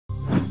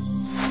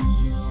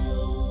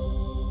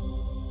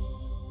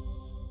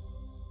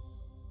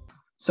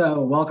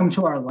So welcome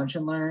to our Lunch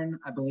and Learn.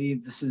 I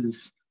believe this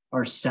is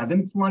our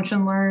 7th Lunch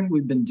and Learn.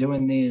 We've been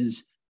doing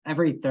these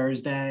every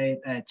Thursday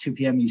at 2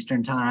 p.m.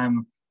 Eastern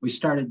Time. We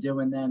started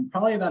doing them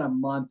probably about a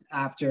month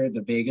after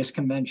the Vegas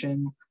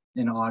convention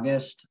in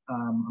August.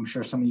 I'm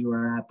sure some of you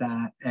were at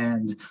that.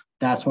 And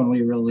that's when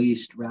we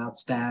released route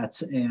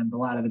stats and a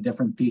lot of the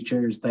different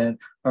features that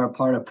are a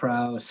part of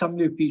Pro, some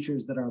new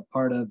features that are a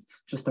part of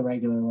just the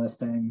regular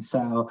listing.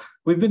 So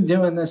we've been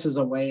doing this as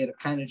a way to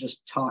kind of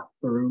just talk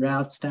through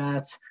route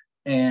stats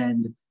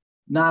and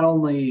not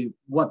only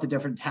what the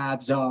different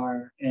tabs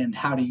are and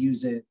how to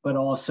use it, but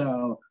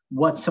also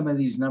what some of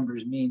these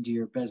numbers mean to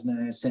your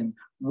business and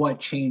what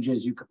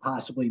changes you could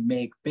possibly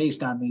make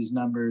based on these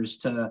numbers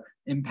to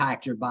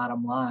impact your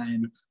bottom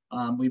line.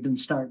 We've been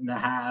starting to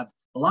have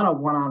a lot of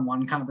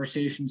one-on-one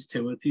conversations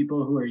too with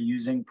people who are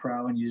using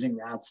Pro and using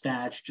route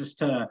stats just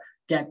to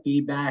get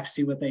feedback,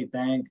 see what they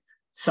think.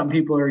 Some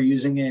people are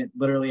using it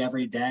literally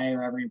every day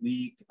or every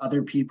week.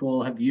 Other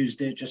people have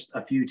used it just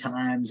a few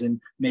times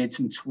and made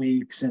some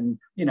tweaks and,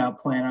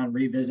 plan on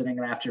revisiting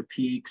it after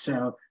peak.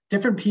 So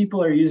different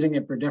people are using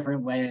it for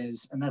different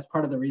ways. And that's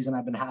part of the reason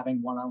I've been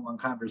having one-on-one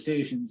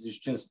conversations is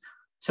just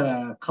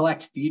to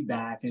collect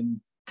feedback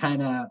and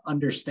kind of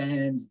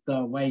understand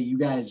the way you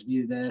guys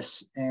view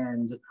this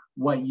and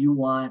what you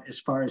want as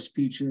far as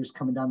features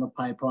coming down the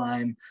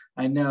pipeline.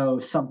 I know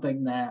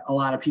something that a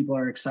lot of people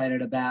are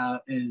excited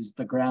about is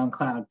the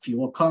GroundCloud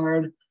fuel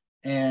card.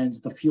 And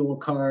the fuel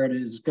card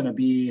is going to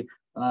be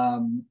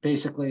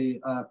basically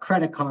a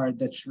credit card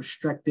that's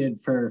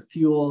restricted for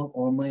fuel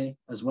only,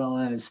 as well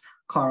as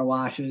car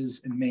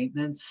washes and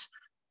maintenance.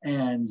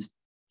 And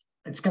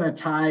it's going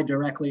to tie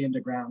directly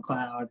into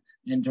GroundCloud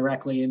and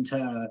directly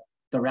into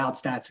the route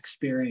stats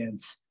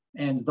experience.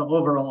 And the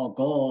overall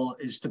goal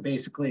is to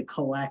basically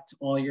collect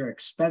all your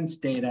expense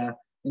data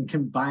and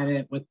combine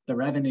it with the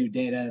revenue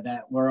data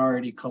that we're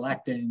already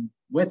collecting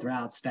with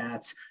route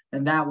stats.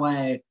 And that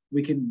way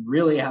we can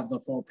really have the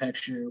full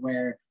picture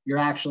where you're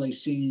actually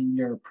seeing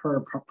your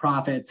per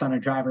profits on a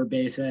driver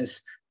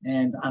basis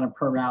and on a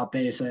per route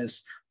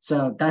basis.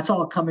 So that's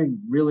all coming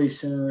really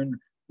soon.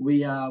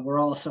 We're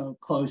also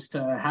close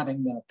to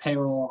having the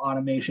payroll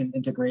automation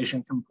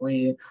integration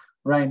complete.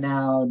 Right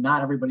now,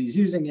 not everybody's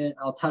using it.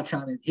 I'll touch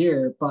on it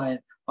here,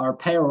 but our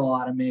payroll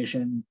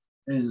automation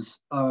is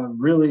a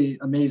really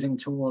amazing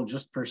tool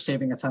just for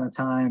saving a ton of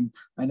time.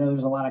 I know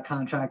there's a lot of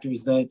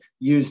contractors that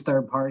use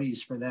third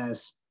parties for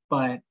this,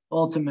 but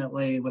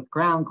ultimately with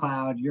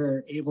GroundCloud,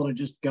 you're able to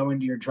just go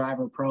into your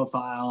driver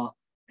profile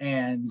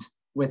and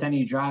with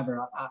any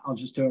driver, I'll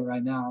just do it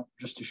right now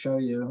just to show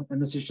you. And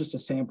this is just a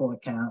sample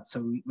account.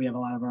 So we have a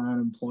lot of our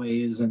own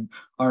employees and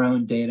our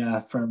own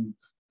data from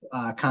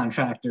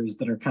contractors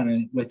that are kind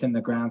of within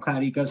the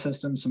GroundCloud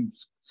ecosystem.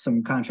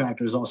 Some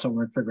contractors also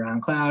work for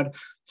GroundCloud.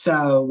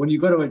 So when you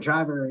go to a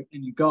driver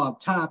and you go up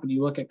top and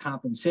you look at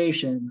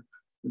compensation,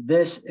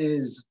 this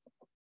is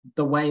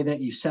the way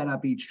that you set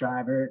up each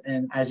driver.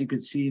 And as you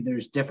can see,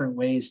 there's different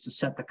ways to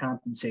set the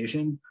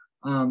compensation.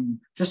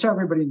 Just so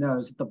everybody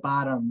knows, at the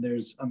bottom,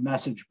 there's a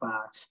message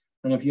box.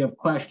 And if you have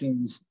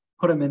questions,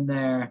 put them in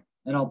there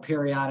and I'll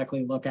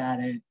periodically look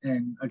at it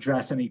and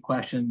address any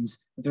questions.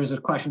 If there's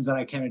questions that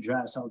I can't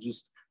address, I'll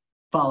just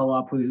follow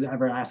up who's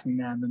ever asking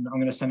them. And I'm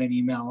going to send an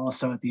email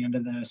also at the end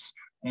of this.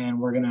 And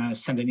we're going to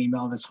send an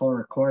email this whole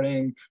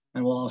recording.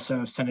 And we'll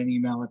also send an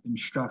email with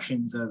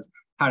instructions of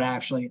how to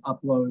actually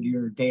upload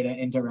your data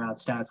into route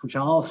stats, which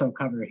I'll also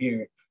cover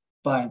here.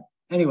 But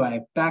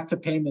anyway, back to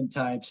payment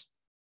types.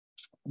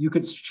 You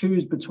could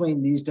choose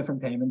between these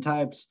different payment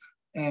types.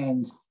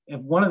 And if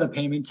one of the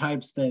payment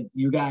types that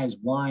you guys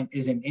want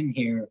isn't in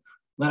here,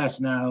 let us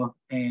know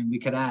and we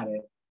could add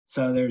it.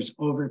 So there's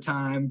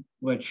overtime,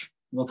 which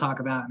we'll talk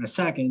about in a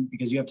second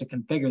because you have to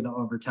configure the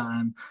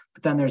overtime.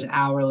 But then there's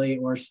hourly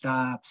or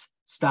stops,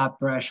 stop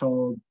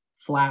threshold,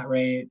 flat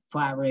rate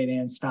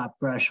and stop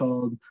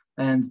threshold.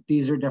 And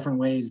these are different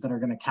ways that are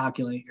going to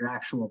calculate your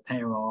actual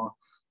payroll.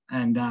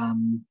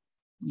 And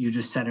you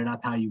just set it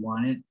up how you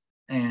want it.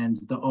 And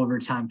the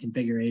overtime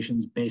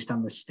configurations based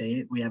on the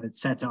state. We have it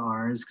set to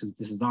ours because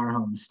this is our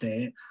home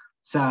state.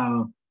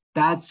 So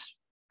that's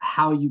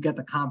how you get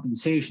the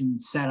compensation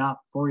set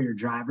up for your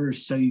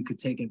drivers so you could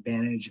take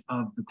advantage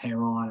of the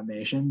payroll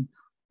automation.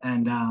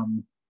 And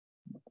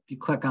if you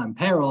click on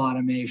payroll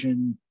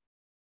automation,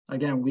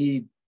 again,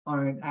 we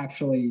aren't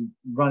actually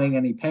running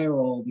any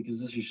payroll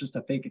because this is just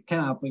a fake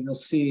account, but you'll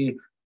see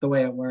the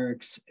way it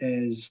works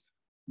is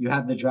you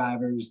have the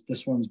drivers.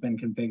 This one's been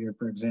configured,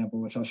 for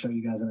example, which I'll show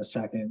you guys in a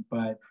second,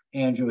 but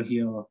Andrew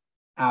Heel,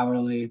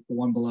 hourly, the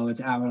one below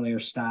it's hourly or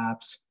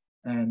stops,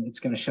 and it's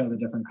going to show the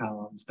different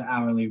columns, the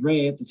hourly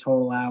rate, the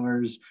total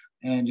hours,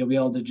 and you'll be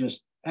able to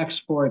just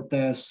export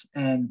this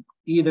and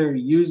either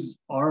use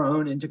our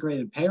own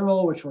integrated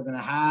payroll, which we're going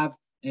to have,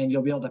 and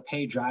you'll be able to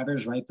pay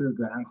drivers right through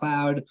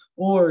GroundCloud,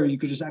 or you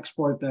could just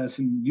export this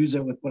and use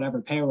it with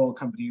whatever payroll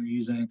company you're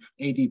using,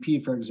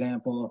 ADP, for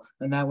example,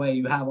 and that way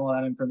you have all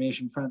that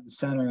information front and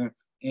center,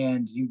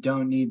 and you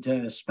don't need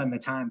to spend the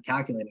time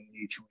calculating it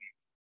each week.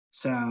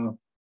 So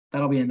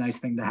that'll be a nice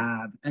thing to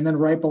have. And then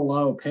right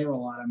below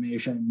payroll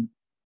automation,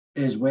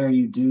 is where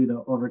you do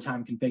the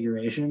overtime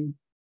configuration.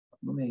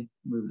 Let me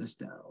move this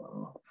down a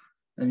little.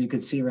 And you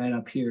could see right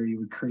up here, you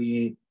would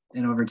create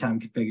an overtime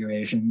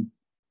configuration,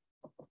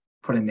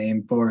 put a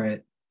name for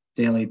it,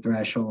 daily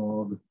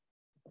threshold.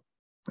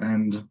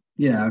 And,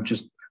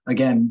 just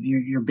again,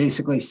 you're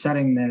basically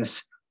setting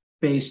this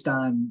based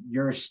on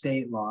your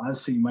state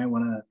laws. So you might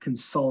want to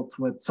consult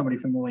with somebody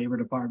from the labor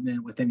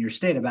department within your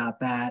state about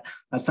that.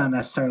 That's not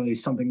necessarily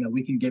something that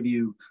we can give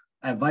you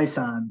advice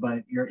on,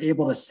 but you're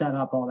able to set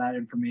up all that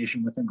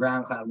information within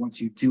GroundCloud once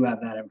you do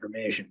have that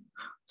information.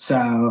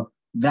 So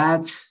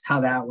that's how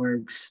that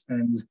works.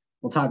 And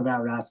we'll talk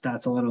about route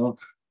stats a little,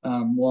 a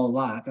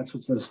lot. That's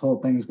what this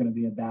whole thing is going to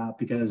be about,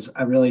 because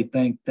I really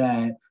think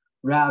that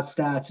route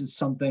stats is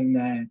something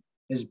that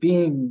is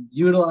being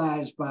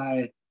utilized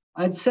by,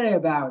 I'd say,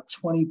 about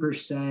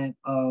 20%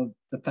 of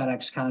the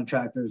FedEx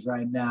contractors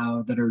right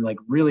now that are like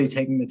really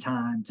taking the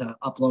time to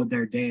upload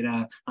their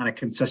data on a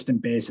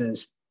consistent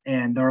basis.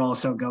 And they're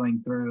also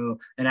going through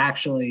and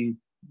actually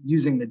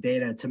using the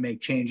data to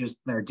make changes to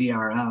their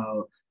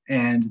DRO.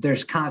 And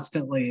there's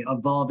constantly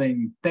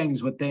evolving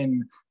things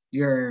within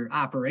your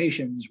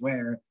operations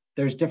where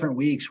there's different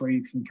weeks where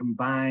you can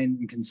combine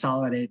and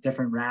consolidate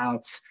different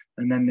routes.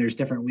 And then there's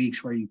different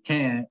weeks where you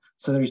can't.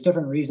 So there's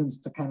different reasons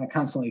to kind of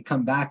constantly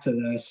come back to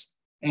this.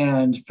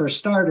 And for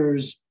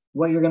starters,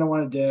 what you're going to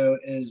want to do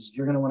is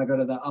you're going to want to go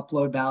to the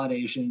upload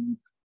validation.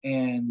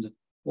 And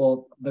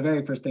the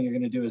very first thing you're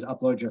going to do is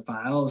upload your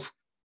files.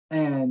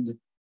 And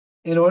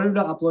in order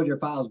to upload your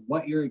files,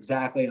 what you're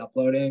exactly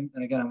uploading,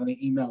 and again, I'm going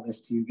to email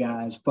this to you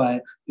guys,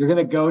 but you're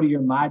going to go to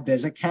your My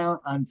Biz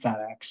account on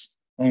FedEx,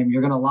 and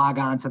you're going to log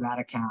on to that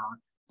account.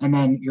 And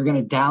then you're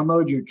going to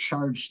download your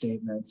charge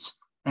statements.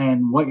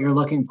 And what you're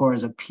looking for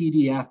is a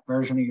PDF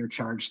version of your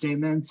charge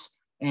statements.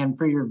 And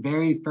for your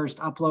very first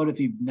upload, if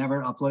you've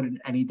never uploaded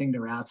anything to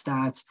Route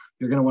Stats,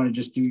 you're going to want to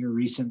just do your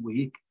recent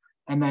week.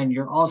 And then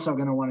you're also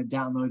going to want to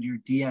download your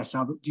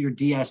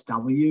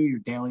DSW, your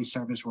daily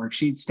service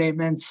worksheet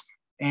statements.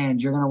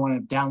 And you're going to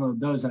want to download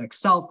those in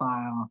Excel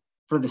file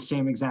for the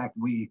same exact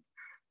week.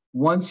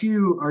 Once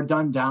you are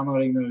done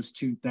downloading those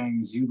two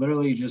things, you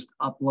literally just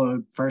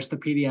upload first the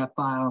PDF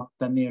file,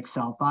 then the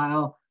Excel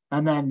file.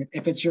 And then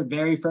if it's your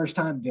very first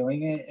time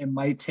doing it, it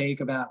might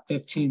take about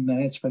 15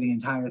 minutes for the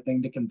entire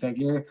thing to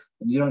configure.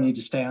 And you don't need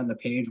to stay on the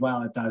page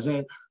while it does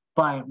it.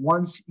 But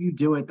once you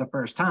do it the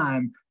first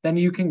time, then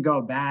you can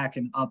go back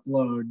and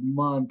upload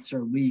months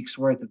or weeks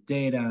worth of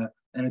data,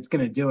 and it's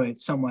going to do it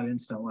somewhat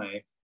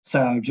instantly.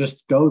 So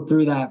just go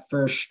through that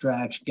first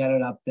stretch, get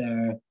it up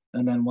there.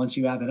 And then once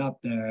you have it up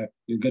there,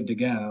 you're good to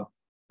go.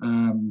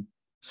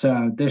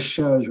 So this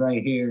shows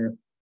right here,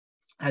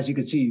 as you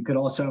can see, you could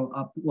also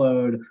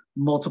upload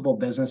multiple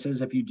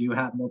businesses if you do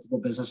have multiple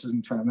businesses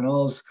and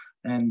terminals.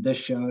 And this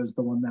shows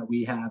the one that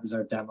we have is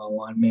our demo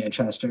one,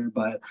 Manchester.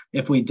 But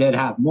if we did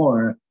have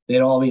more, they'd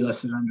all be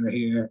listed under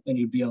here, and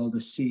you'd be able to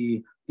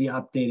see the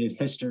updated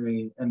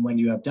history and when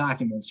you have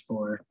documents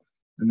for.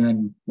 And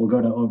then we'll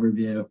go to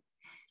overview.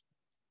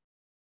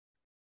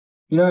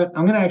 You know what?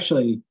 I'm going to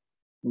actually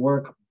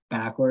work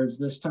backwards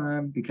this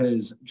time,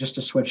 because just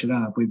to switch it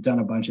up, we've done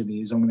a bunch of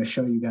these. I'm going to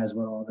show you guys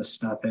what all this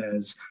stuff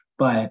is,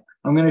 but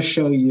I'm going to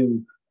show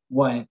you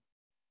what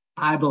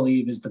I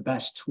believe is the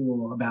best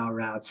tool about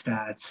route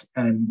stats,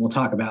 and we'll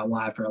talk about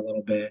why for a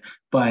little bit,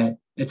 but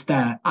it's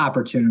that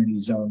opportunity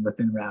zone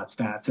within route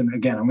stats. And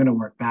again, I'm going to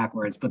work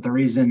backwards, but the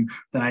reason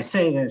that I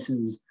say this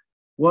is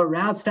what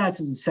route stats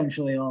is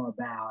essentially all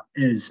about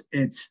is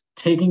it's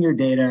taking your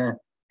data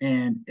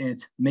and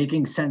it's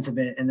making sense of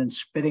it and then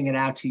spitting it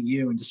out to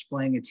you and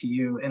displaying it to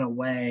you in a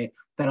way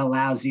that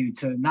allows you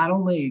to not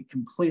only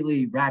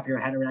completely wrap your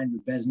head around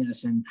your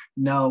business and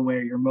know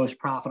where your most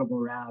profitable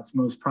routes,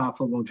 most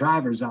profitable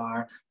drivers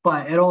are,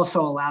 but it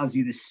also allows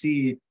you to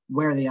see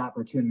where the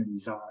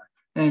opportunities are.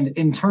 And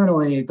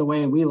internally, the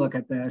way we look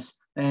at this,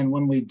 and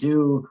when we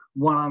do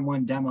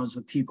one-on-one demos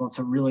with people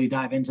to really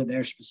dive into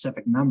their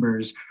specific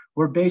numbers,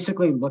 we're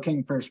basically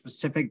looking for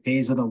specific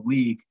days of the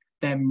week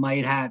that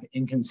might have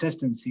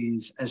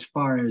inconsistencies as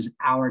far as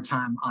our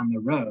time on the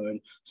road.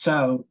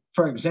 So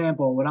for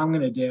example, what I'm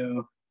going to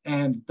do,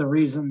 and the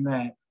reason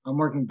that I'm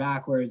working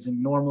backwards,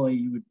 and normally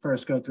you would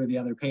first go through the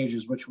other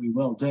pages, which we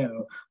will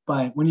do,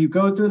 but when you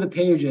go through the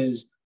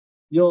pages,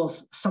 you'll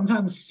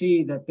sometimes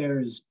see that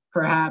there's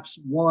perhaps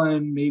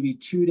 1, maybe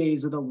 2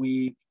 days of the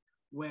week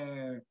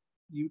where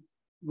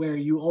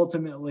you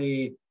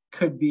ultimately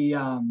could be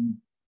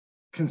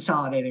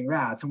consolidating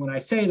routes. And when I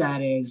say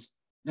that is,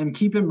 and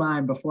keep in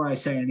mind, before I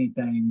say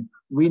anything,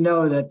 we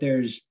know that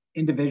there's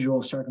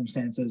individual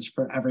circumstances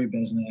for every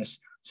business.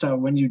 So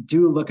when you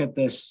do look at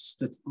this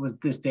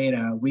with this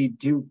data, we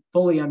do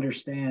fully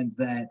understand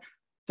that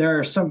there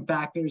are some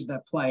factors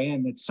that play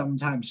in that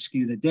sometimes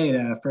skew the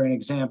data. For an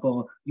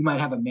example, you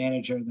might have a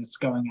manager that's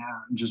going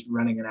out and just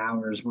running an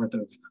hour's worth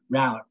of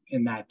route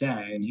in that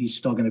day, and he's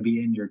still going to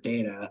be in your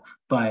data,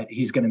 but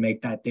he's going to make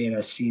that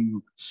data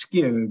seem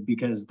skewed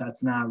because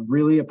that's not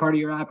really a part of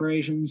your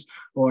operations.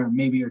 Or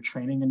maybe you're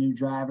training a new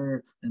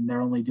driver and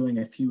they're only doing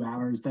a few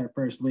hours their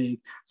first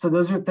week. So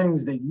those are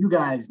things that you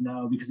guys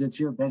know because it's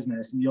your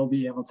business and you'll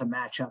be able to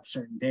match up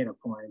certain data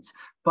points.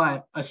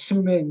 But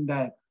assuming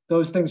that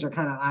those things are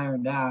kind of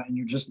ironed out and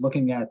you're just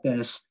looking at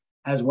this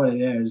as what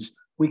it is,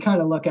 we kind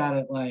of look at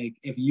it like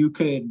if you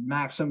could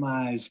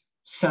maximize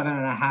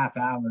 7.5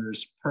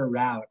 hours per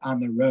route on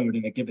the road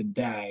in a given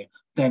day,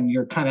 then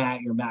you're kind of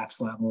at your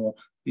max level.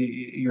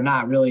 You're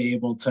not really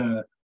able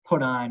to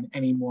put on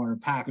any more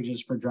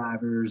packages for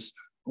drivers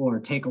or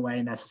take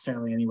away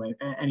necessarily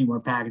any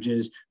more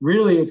packages.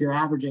 Really, if you're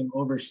averaging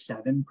over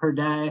 7 per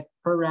day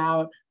per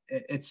route,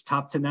 it's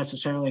tough to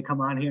necessarily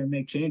come on here and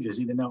make changes,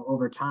 even though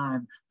over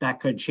time that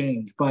could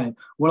change. But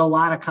what a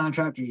lot of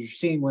contractors are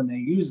seeing when they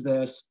use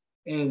this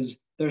is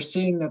they're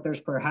seeing that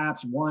there's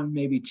perhaps 1,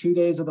 maybe 2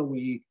 days of the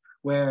week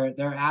where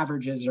their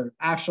averages are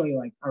actually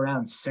like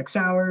around 6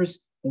 hours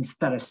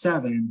instead of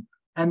 7.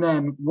 And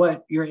then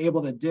what you're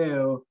able to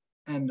do,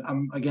 and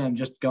I'm again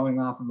just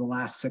going off of the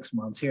last 6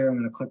 months here. I'm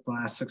going to click the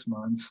last 6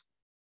 months.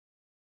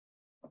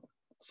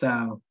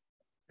 So,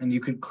 and you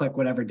could click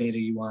whatever data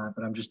you want,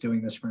 but I'm just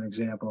doing this for an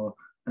example.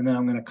 And then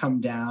I'm going to come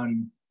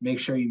down, make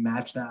sure you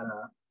match that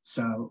up.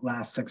 So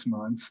last 6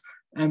 months.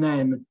 And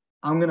then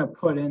I'm going to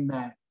put in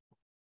that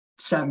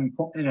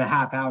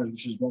 7.5 hours,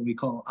 which is what we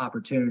call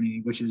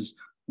opportunity, which is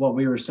what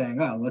we were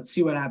saying, oh, let's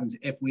see what happens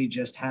if we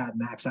just had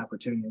max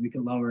opportunity. We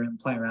can lower it and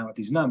play around with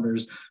these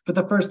numbers. But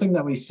the first thing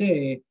that we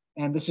see,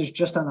 and this is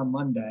just on a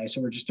Monday, so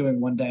we're just doing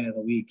 1 day of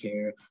the week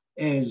here,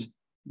 is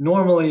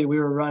normally we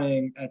were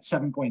running at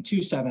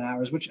 7.27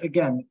 hours, which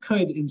again,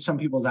 could in some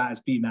people's eyes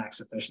be max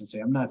efficiency.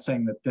 I'm not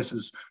saying that this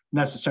is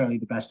necessarily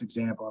the best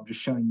example. I'm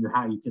just showing you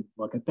how you could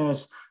look at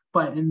this.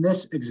 But in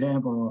this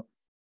example,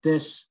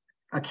 this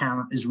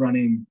account is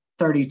running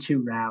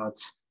 32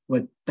 routes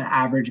with the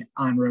average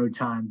on-road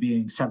time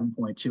being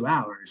 7.2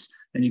 hours.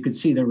 And you can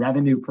see the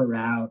revenue per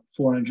route,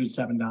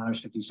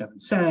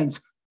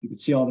 $407.57. You can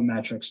see all the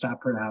metrics,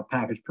 stop per route,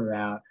 package per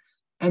route.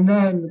 And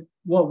then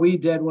what we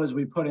did was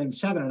we put in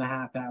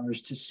 7.5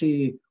 hours to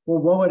see, well,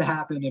 what would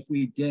happen if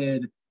we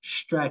did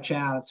stretch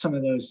out some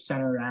of those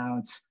center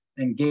routes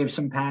and gave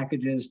some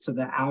packages to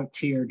the out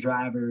tier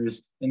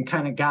drivers and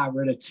kind of got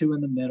rid of 2 in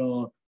the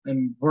middle.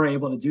 And we're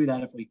able to do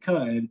that if we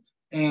could.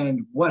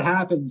 And what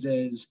happens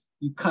is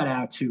you cut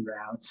out 2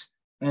 routes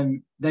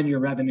and then your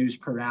revenues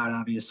per route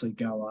obviously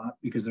go up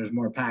because there's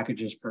more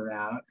packages per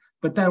route.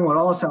 But then what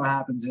also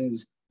happens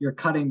is you're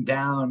cutting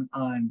down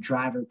on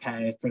driver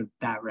pay for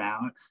that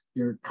route.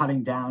 You're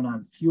cutting down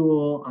on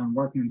fuel, on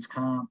workman's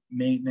comp,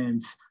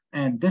 maintenance.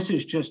 And this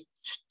is just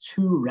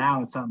 2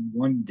 routes on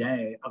 1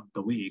 day of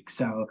the week.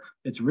 So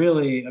it's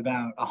really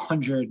about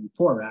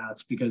 104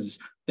 routes because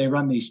they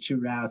run these 2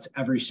 routes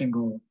every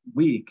single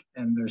week.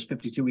 And there's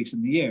 52 weeks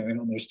in the year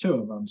and there's 2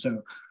 of them.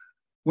 So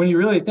when you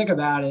really think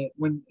about it,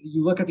 when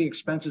you look at the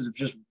expenses of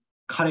just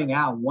cutting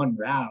out 1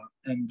 route,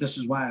 and this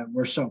is why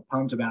we're so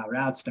pumped about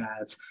route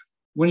stats,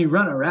 when you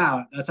run a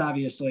route, that's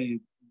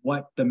obviously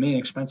what the main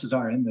expenses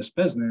are in this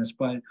business,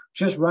 but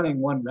just running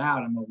 1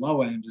 route on the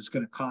low end is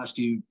going to cost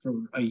you for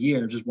a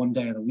year, just 1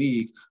 day of the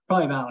week,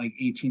 probably about like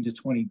 18 to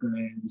 20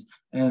 grand.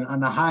 And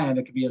on the high end,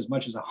 it could be as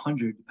much as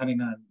 100,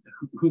 depending on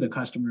who the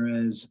customer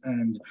is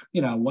and,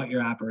 you know, what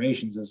your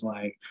operations is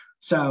like.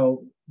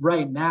 So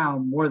right now,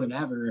 more than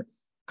ever,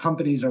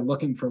 companies are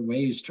looking for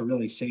ways to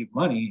really save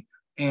money.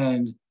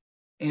 And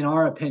in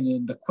our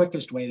opinion, the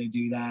quickest way to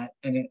do that,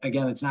 and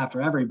again, it's not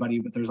for everybody,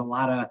 but there's a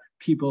lot of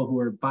people who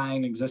are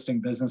buying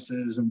existing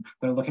businesses and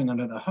they're looking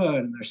under the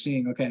hood and they're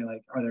seeing, okay,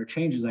 like, are there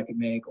changes I could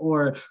make?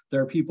 Or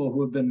there are people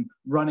who have been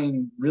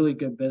running really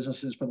good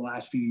businesses for the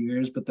last few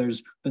years, but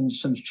there's been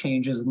some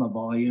changes in the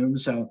volume.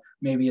 So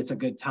maybe it's a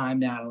good time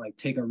now to like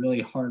take a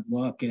really hard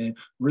look at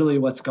really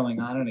what's going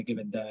on a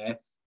given day.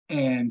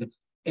 And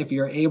if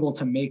you're able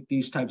to make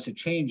these types of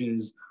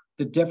changes,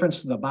 the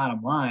difference to the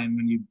bottom line,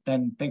 when you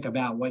then think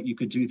about what you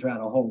could do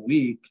throughout a whole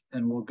week,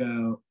 and we'll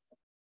go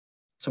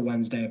to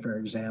Wednesday, for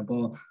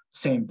example,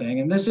 same thing.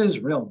 And this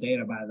is real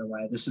data, by the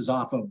way. This is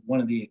off of one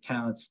of the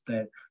accounts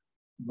that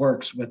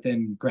works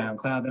within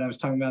GroundCloud that I was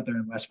talking about. They're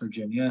in West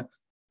Virginia.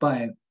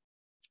 But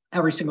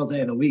every single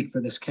day of the week for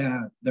this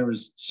account, there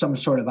was some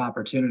sort of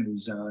opportunity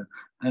zone.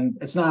 And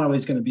it's not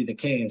always going to be the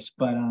case.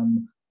 But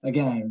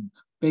again,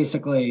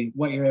 basically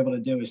what you're able to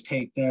do is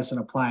take this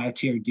and apply it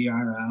to your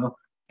DRO.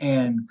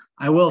 And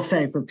I will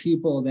say for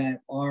people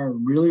that are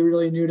really,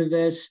 really new to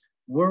this,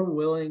 we're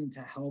willing to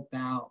help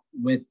out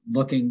with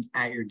looking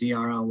at your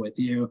DRL with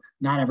you.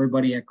 Not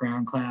everybody at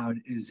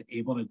GroundCloud is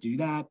able to do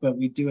that, but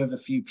we do have a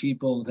few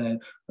people that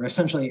are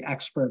essentially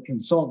expert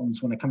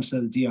consultants when it comes to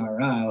the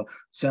DRO.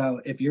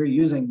 So if you're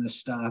using this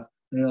stuff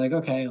and you're like,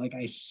 okay, like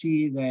I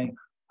see that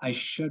I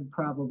should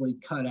probably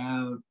cut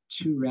out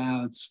 2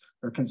 routes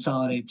or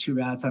consolidate 2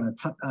 routes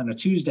on a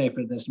Tuesday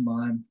for this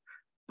month,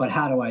 but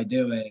how do I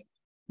do it?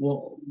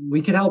 Well,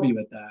 we can help you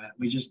with that.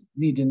 We just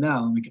need to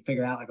know, and we can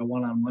figure out like a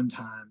one-on-one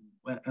time,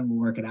 and we'll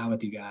work it out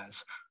with you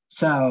guys.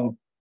 So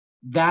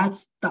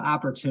that's the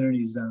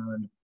opportunity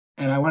zone.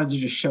 And I wanted to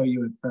just show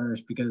you it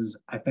first because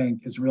I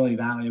think it's really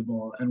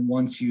valuable. And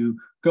once you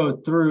go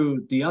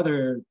through the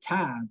other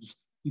tabs,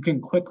 you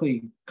can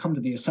quickly come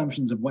to the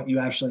assumptions of what you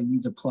actually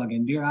need to plug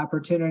into your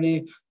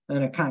opportunity.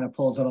 And it kind of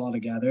pulls it all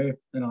together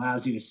and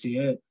allows you to see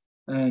it.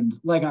 And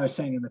like I was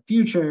saying, in the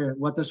future,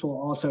 what this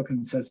will also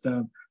consist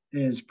of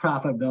is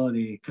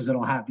profitability, because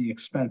it'll have the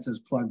expenses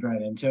plugged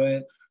right into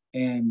it.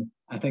 And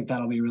I think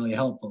that'll be really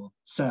helpful.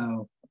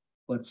 So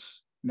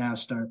let's now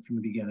start from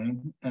the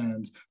beginning.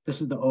 And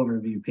this is the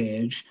overview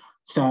page.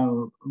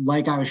 So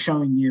like I was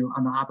showing you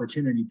on the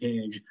opportunity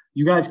page,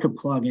 you guys could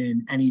plug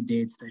in any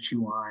dates that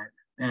you want.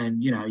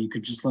 And, you know, you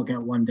could just look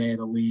at one day of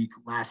the week,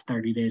 last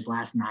 30 days,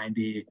 last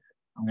 90.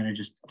 I'm going to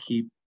just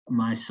keep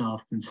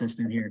myself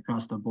consistent here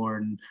across the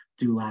board and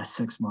do last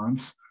 6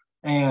 months.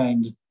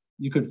 And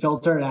you could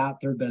filter it out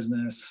through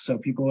business. So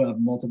people who have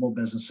multiple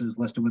businesses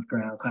listed with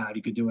GroundCloud,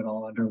 you could do it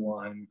all under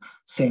one.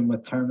 Same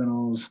with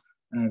terminals.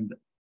 And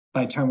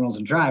by terminals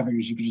and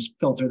drivers, you could just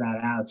filter that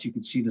out so you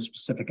could see the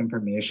specific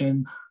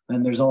information.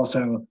 And there's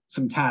also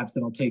some tabs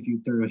that'll take you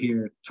through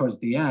here towards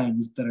the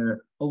end that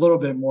are a little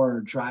bit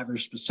more driver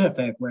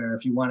specific, where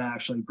if you want to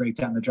actually break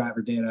down the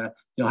driver data,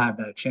 you'll have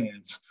that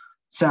chance.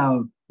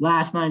 So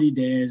last 90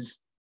 days,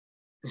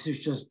 this is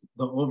just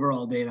the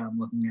overall data I'm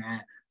looking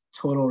at: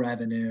 total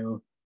revenue,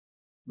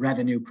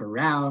 revenue per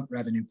route,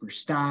 revenue per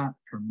stop,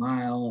 per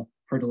mile,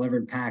 per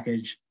delivered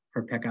package,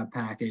 per pickup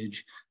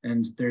package.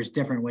 And there's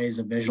different ways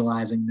of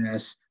visualizing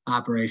this.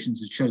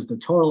 Operations, it shows the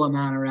total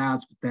amount of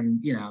routes, but then,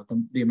 you know,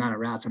 the amount of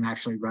routes I'm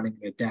actually running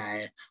in a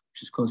day,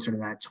 which is closer to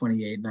that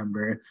 28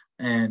 number.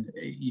 And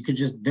you could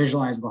just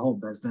visualize the whole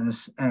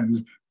business.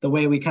 And the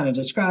way we kind of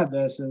describe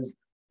this is,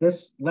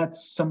 this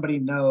lets somebody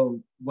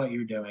know what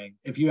you're doing.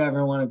 If you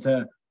ever wanted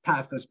to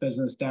pass this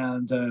business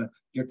down to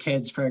your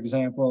kids, for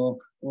example,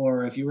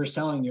 or if you were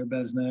selling your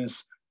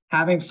business,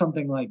 having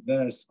something like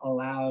this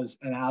allows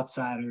an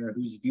outsider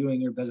who's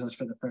viewing your business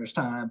for the first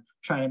time,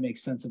 trying to make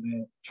sense of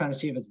it, trying to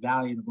see if it's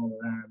valuable to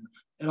them.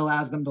 It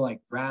allows them to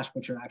like grasp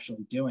what you're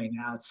actually doing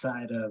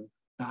outside of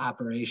the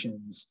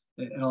operations.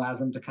 It allows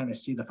them to kind of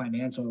see the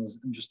financials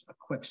in just a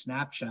quick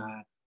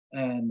snapshot.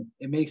 And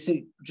it makes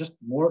it just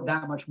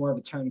that much more of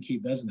a turnkey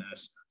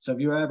business. So if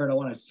you ever don't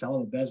want to sell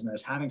the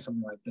business, having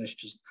something like this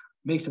just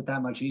makes it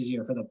that much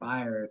easier for the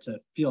buyer to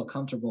feel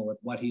comfortable with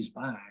what he's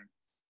buying.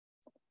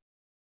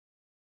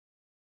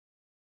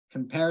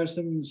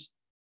 Comparisons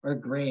are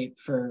great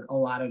for a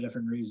lot of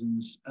different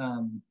reasons.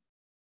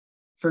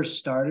 For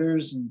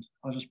starters, and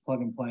I'll just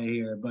plug and play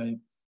here, but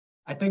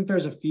I think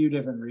there's a few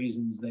different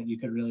reasons that you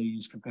could really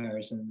use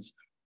comparisons.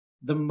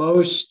 The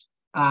most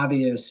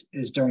obvious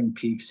is during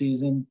peak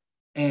season.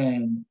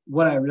 And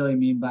what I really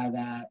mean by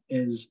that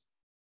is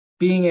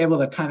being able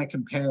to kind of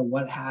compare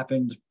what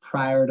happened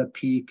prior to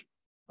peak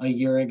a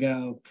year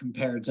ago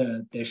compared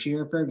to this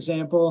year, for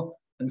example,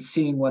 and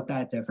seeing what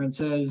that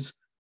difference is,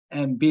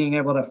 and being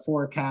able to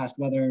forecast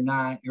whether or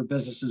not your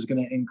business is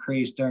going to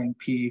increase during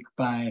peak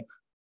by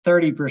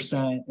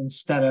 30%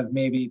 instead of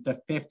maybe the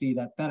 50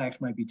 that FedEx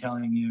might be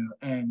telling you,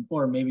 and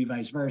or maybe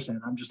vice versa.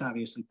 And I'm just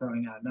obviously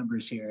throwing out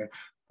numbers here.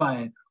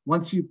 But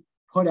once you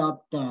put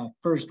up the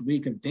first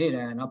week of data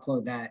and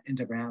upload that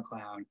into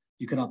GroundCloud,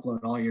 you can upload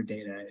all your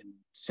data in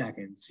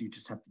seconds. You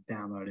just have to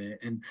download it.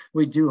 And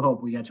we do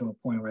hope we get to a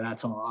point where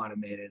that's all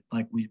automated,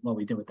 like what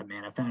we did with the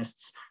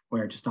manifests,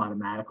 where it just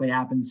automatically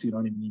happens. So you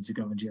don't even need to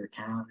go into your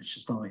account. It's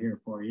just all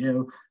here for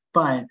you.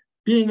 But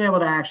being able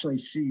to actually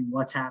see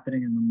what's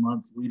happening in the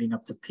months leading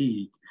up to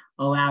peak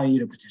allow you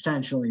to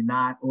potentially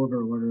not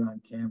over order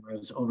on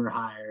cameras, over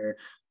hire,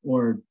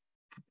 or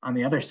on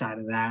the other side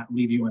of that,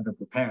 leave you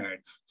underprepared.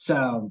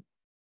 So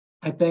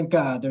I think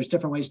there's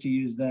different ways to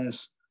use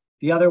this.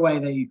 The other way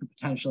that you could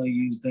potentially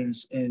use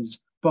this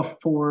is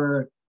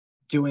before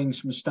doing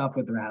some stuff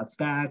with route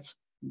stats.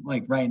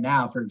 Like right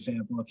now, for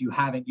example, if you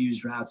haven't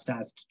used route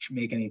stats to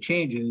make any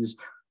changes,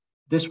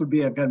 this would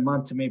be a good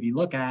month to maybe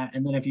look at.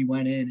 And then if you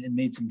went in and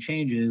made some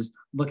changes,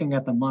 looking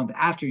at the month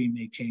after you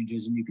make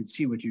changes, and you could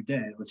see what you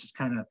did, which is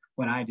kind of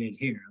what I did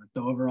here. Like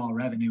the overall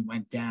revenue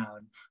went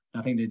down,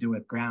 nothing to do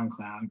with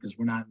GroundCloud because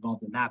we're not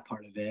involved in that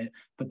part of it.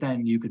 But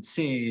then you could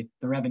see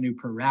the revenue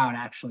per route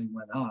actually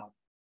went up,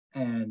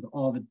 and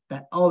all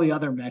the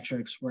other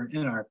metrics were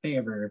in our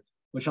favor,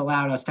 which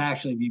allowed us to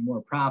actually be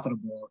more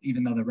profitable,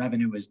 even though the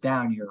revenue was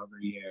down year over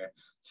year.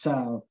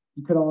 So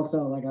you could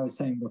also, like I was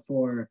saying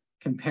before,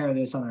 compare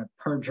this on a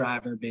per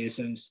driver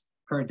basis,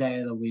 per day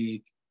of the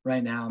week.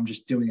 Right now, I'm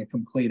just doing a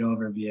complete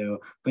overview,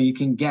 but you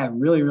can get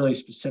really, really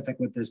specific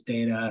with this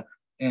data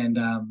and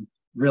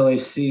really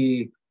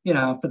see, you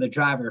know, for the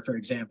driver, for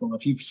example,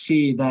 if you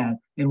see that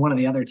in one of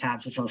the other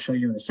tabs, which I'll show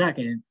you in a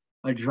second,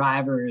 a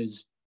driver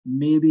is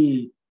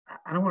maybe,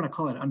 I don't want to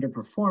call it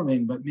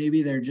underperforming, but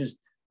maybe they're just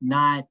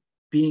not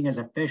being as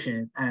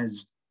efficient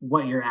as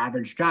what your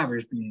average driver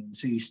is being.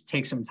 So you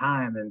take some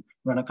time and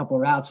run a couple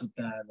routes with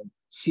them and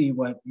see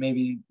what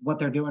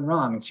they're doing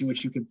wrong and see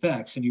what you can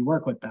fix, and you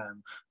work with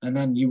them. And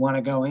then you want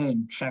to go in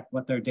and check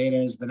what their data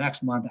is the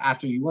next month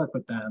after you work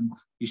with them.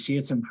 You see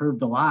it's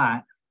improved a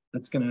lot.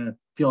 That's going to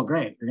feel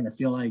great. You're going to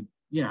feel like,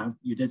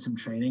 you did some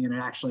training and it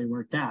actually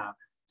worked out.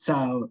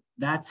 So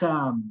that's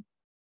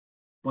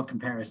what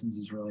comparisons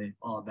is really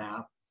all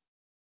about.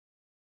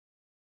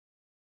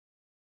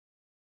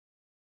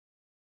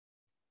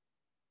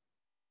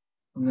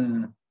 I'm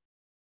going to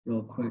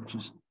real quick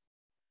just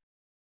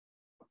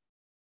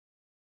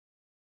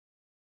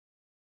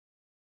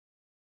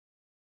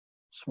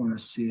want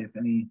to see if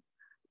any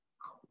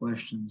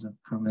questions have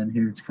come in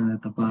here. It's kind of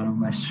at the bottom of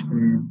my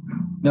screen.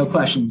 No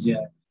questions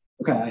yet.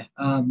 Okay.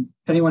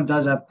 If anyone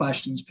does have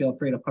questions, feel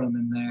free to put them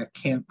in there.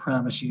 Can't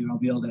promise you I'll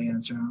be able to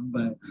answer them,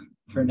 but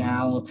for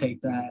now, I'll take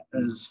that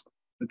as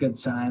a good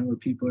sign where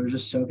people are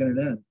just soaking it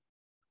in.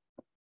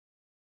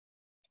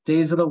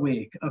 Days of the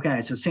week.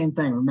 Okay, so same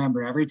thing.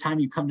 Remember, every time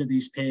you come to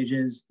these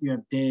pages, you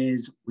have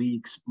days,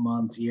 weeks,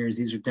 months, years.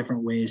 These are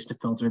different ways to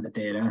filter the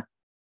data.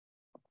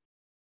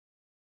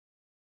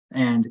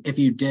 And if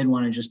you did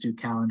want to just do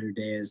calendar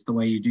days, the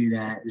way you do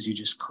that is you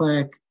just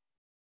click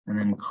and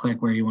then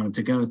click where you want it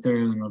to go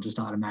through, and it'll just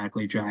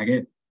automatically drag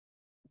it.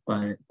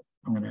 But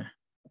I'm going to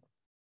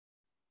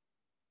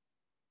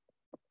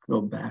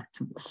go back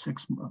to the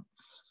 6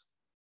 months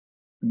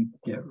and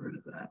get rid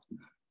of that.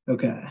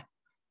 Okay,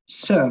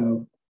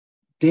 so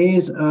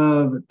days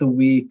of the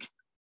week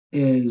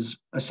is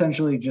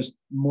essentially just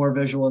more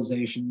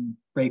visualization,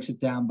 breaks it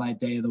down by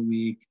day of the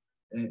week.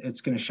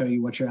 It's going to show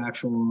you what your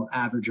actual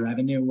average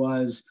revenue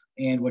was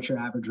and what your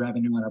average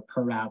revenue on a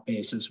per route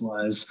basis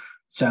was.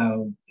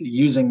 So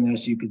using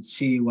this, you could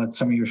see what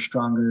some of your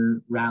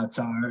stronger routes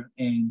are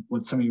and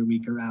what some of your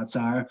weaker routes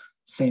are.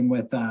 Same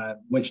with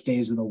which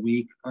days of the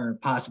week are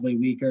possibly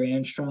weaker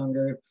and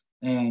stronger.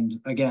 And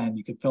again,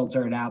 you could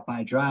filter it out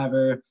by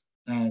driver,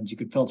 and you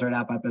could filter it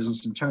out by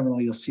business and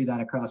terminal. You'll see that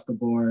across the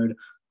board.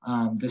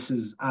 This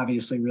is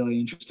obviously really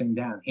interesting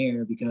down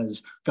here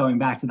because going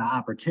back to the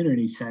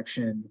opportunity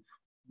section,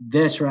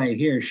 this right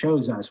here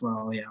shows us where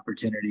all the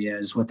opportunity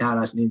is without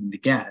us needing to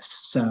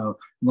guess. So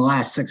in the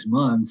last 6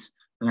 months,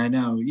 and I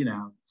know,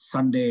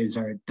 some days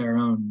are their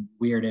own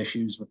weird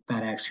issues with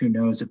FedEx. Who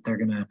knows if they're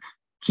going to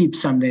keep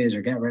some days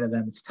or get rid of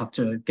them. It's tough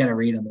to get a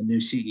read on the new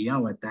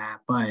CEO with that.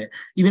 But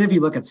even if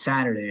you look at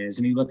Saturdays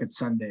and you look at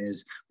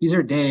Sundays, these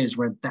are days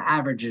where the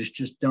averages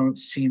just don't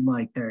seem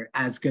like they're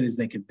as good as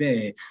they could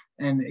be.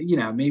 And,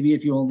 maybe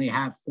if you only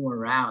have 4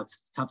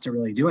 routes, it's tough to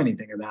really do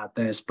anything about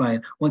this.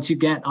 But once you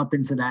get up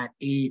into that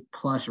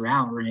 8+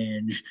 route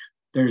range,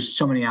 there's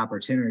so many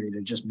opportunity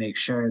to just make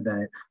sure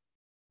that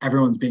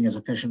everyone's being as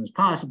efficient as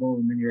possible.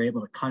 And then you're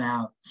able to cut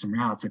out some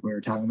routes like we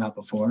were talking about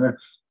before.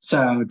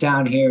 So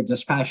down here,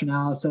 dispatch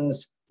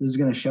analysis, this is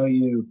going to show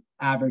you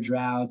average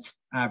routes,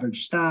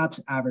 average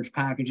stops, average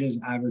packages,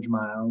 average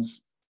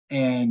miles.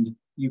 And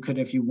you could,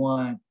 if you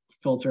want,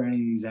 filter any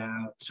of these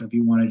out. So if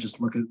you want to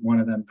just look at one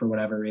of them for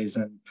whatever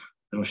reason,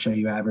 it'll show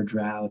you average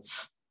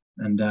routes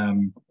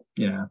and,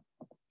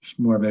 just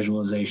more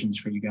visualizations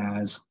for you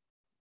guys.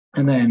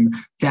 And then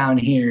down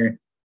here,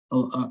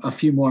 a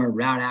few more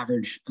route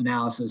average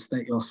analysis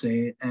that you'll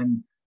see.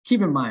 And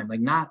keep in mind,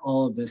 not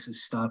all of this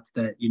is stuff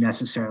that you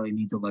necessarily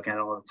need to look at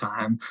all the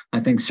time. I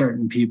think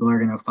certain people are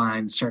going to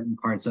find certain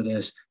parts of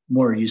this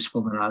more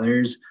useful than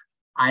others.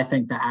 I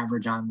think the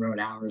average on-road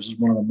hours is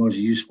one of the most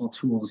useful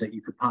tools that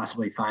you could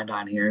possibly find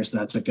on here. So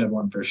that's a good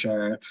one for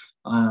sure.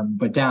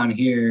 But down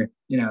here,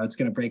 it's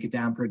going to break it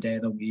down per day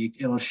of the week.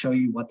 It'll show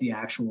you what the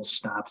actual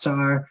stops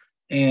are.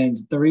 And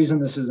the reason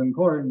this is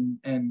important,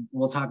 and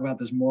we'll talk about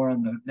this more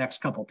on the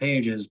next couple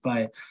pages,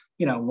 but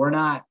we're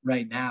not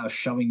right now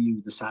showing you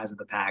the size of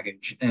the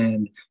package,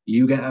 and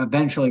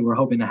eventually we're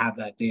hoping to have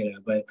that data.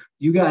 But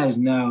you guys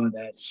know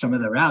that some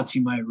of the routes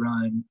you might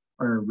run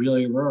are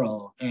really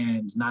rural,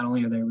 and not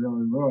only are they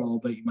really rural,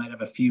 but you might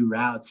have a few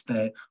routes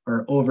that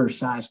are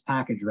oversized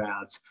package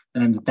routes,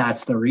 and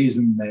that's the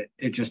reason that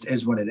it just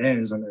is what it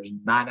is, and there's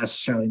not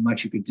necessarily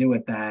much you could do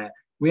with that.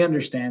 We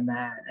understand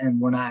that, and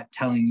we're not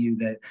telling you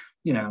that,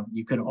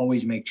 you could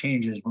always make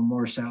changes. We're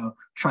more so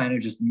trying to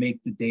just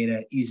make the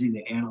data easy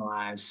to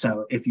analyze.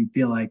 So if you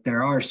feel like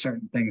there are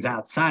certain things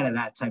outside of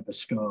that type of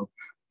scope,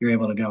 you're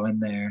able to go in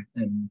there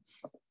and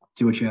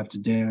do what you have to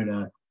do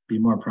to be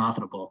more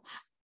profitable.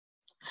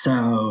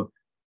 So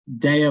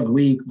day of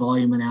week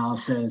volume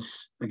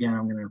analysis, again,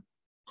 I'm going to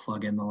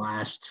plug in the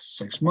last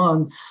 6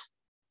 months.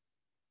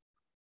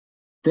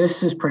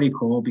 This is pretty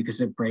cool because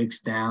it breaks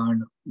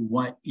down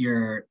what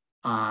your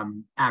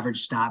average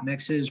stop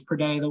mix is per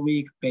day of the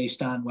week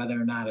based on whether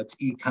or not it's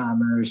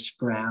e-commerce,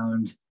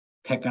 ground,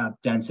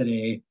 pickup,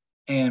 density.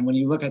 And when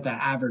you look at the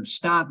average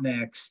stop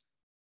mix,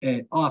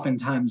 it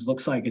oftentimes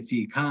looks like it's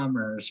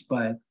e-commerce,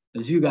 but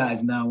as you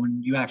guys know,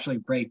 when you actually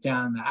break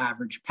down the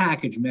average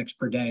package mix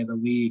per day of the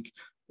week,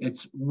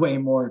 it's way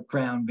more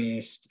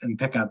ground-based and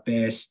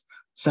pickup-based.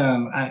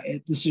 So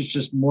this is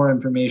just more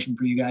information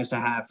for you guys to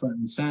have front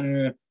and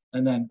center.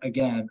 And then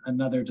again,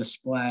 another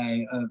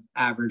display of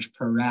average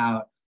per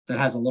route that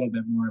has a little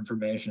bit more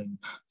information.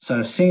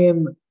 So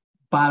same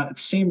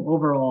same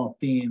overall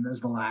theme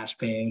as the last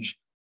page.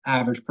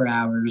 Average per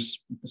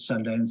hours, the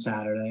Sunday and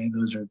Saturday.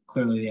 Those are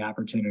clearly the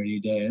opportunity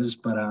days,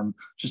 but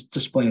just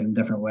displayed in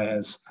different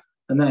ways.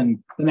 And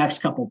then the next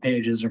couple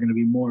pages are going to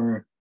be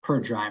more per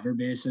driver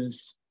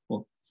basis.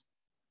 Well,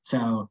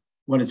 so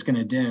what it's going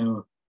to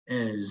do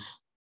is,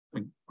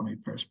 like, let me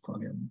first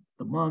plug in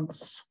the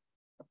months.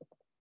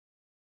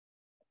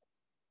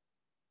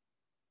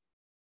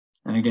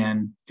 And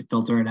again, you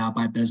filter it out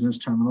by business,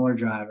 terminal, or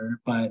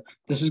driver. But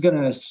this is going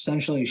to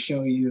essentially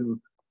show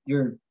you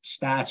your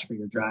stats for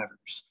your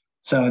drivers.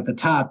 So at the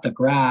top, the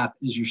graph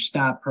is your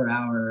stop per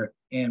hour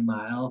and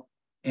mile.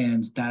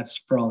 And that's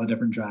for all the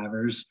different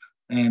drivers.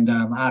 And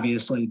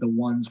obviously, the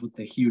ones with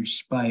the huge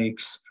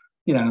spikes,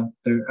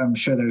 I'm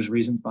sure there's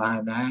reasons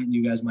behind that. And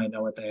you guys might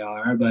know what they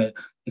are. But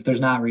if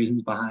there's not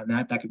reasons behind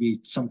that, that could be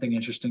something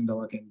interesting to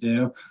look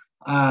into.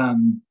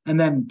 And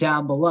then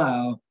down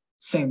below,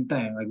 same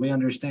thing. Like, we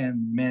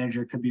understand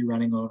manager could be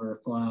running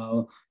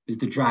overflow. Is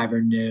the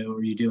driver new?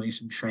 Are you doing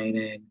some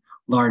training?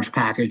 Large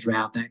package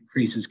route that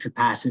increases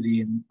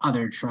capacity in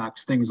other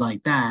trucks, things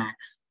like that.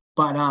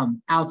 But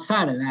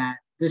outside of that,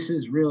 this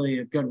is really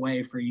a good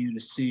way for you to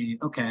see,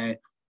 okay,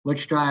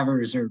 which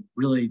drivers are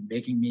really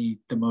making me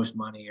the most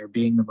money or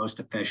being the most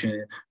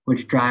efficient,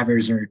 which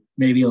drivers are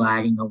maybe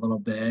lagging a little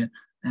bit.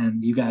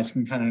 And you guys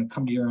can kind of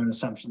come to your own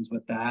assumptions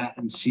with that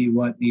and see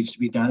what needs to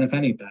be done, if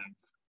anything.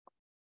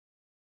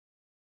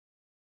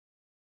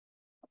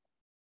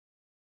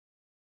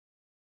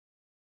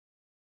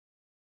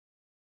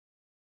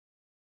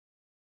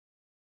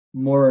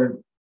 More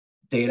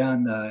data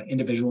on the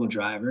individual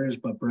drivers,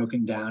 but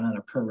broken down on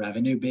a per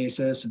revenue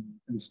basis and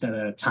instead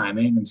of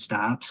timing and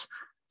stops.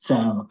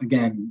 So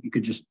again, you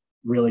could just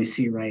really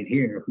see right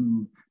here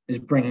who is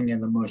bringing in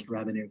the most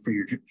revenue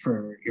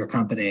for your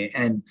company.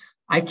 And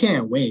I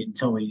can't wait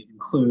until we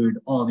include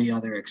all the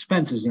other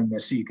expenses in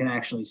this so you can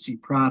actually see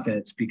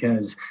profits,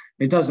 because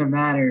it doesn't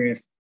matter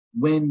if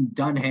Win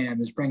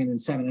Dunham is bringing in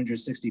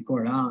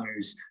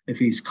 $764 if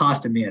he's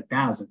costing me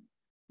 $1,000.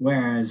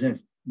 Whereas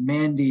if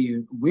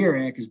Mandy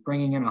Weirick is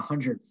bringing in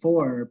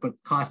 104 but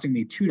costing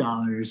me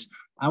 $2,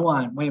 I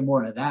want way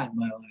more of that in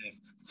my life.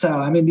 So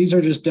I mean, these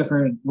are just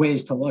different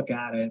ways to look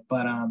at it,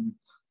 but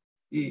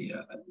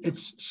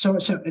it's so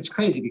it's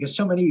crazy because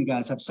so many of you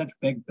guys have such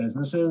big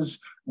businesses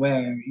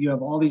where you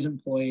have all these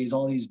employees,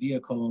 all these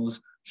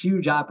vehicles,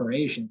 huge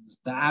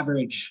operations. The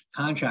average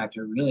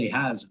contractor really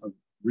has a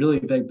really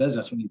big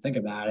business when you think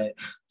about it.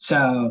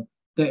 So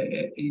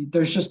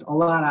there's just a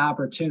lot of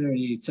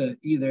opportunity to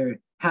either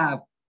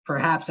have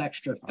perhaps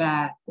extra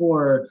fat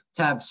or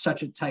to have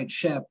such a tight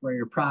ship where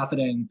you're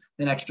profiting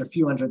an extra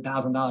few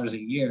 $100,000 a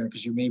year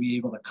because you're maybe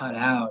able to cut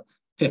out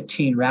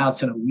 15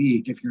 routes in a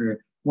week if you're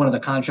one of the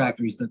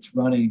contractors that's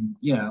running,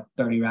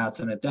 30 routes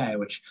in a day,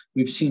 which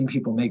we've seen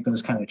people make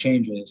those kind of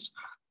changes.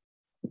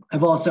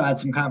 I've also had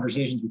some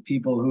conversations with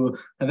people who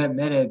have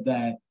admitted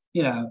that,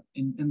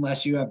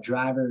 unless you have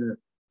driver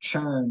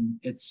churn,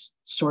 it's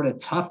sort of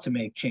tough to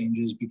make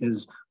changes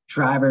because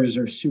drivers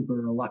are super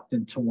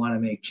reluctant to want to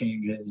make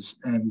changes.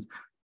 And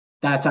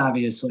that's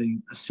obviously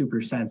a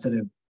super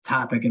sensitive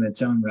topic in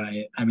its own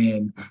right. I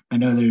mean, I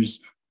know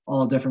there's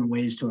all different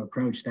ways to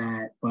approach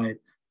that, but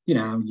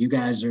you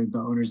guys are the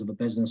owners of the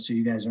business. So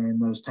you guys are in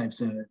those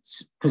types of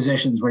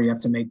positions where you have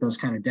to make those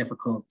kind of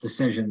difficult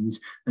decisions.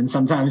 And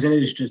sometimes it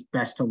is just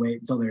best to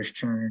wait until there's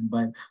churn,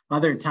 but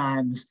other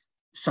times,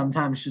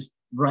 sometimes just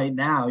right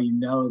now,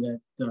 that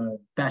the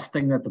best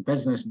thing that the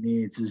business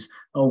needs is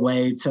a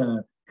way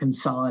to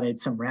consolidate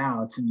some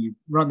routes, and you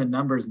run the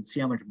numbers and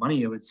see how much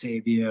money it would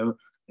save you.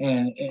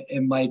 And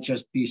it might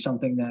just be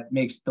something that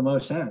makes the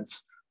most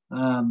sense.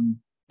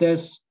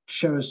 This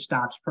shows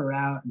stops per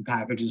route and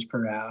packages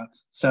per route.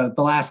 So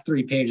the last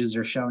 3 pages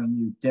are showing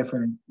you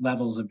different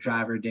levels of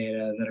driver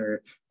data that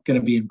are going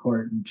to be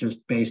important just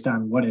based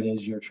on what it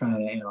is you're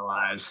trying to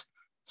analyze.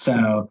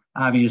 So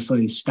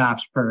obviously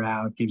stops per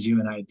route gives you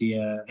an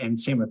idea, and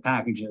same with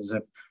packages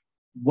of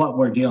what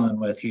we're dealing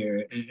with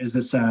here. Is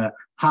this a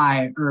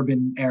high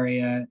urban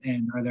area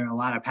and are there a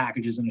lot of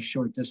packages in a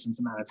short distance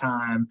amount of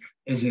time?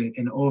 Is it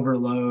an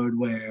overload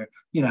where,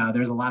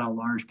 there's a lot of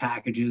large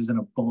packages in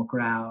a bulk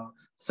route?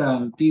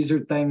 So these are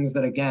things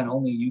that, again,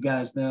 only you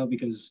guys know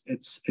because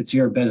it's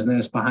your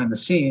business behind the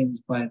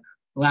scenes, but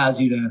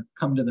allows you to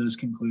come to those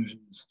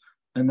conclusions.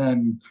 And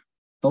then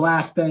the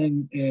last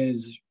thing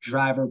is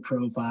driver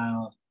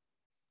profile.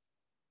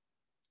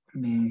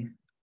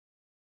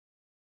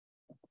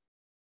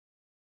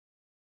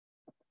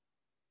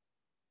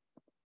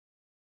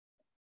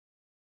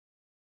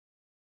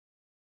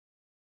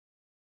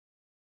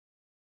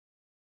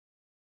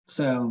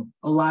 So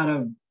a lot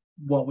of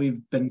what we've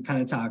been kind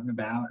of talking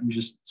about and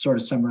just sort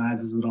of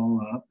summarizes it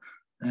all up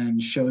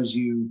and shows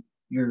you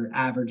your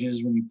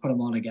averages when you put them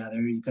all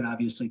together. You could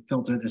obviously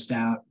filter this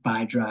out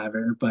by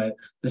driver, but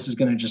this is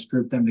going to just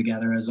group them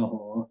together as a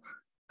whole.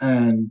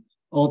 And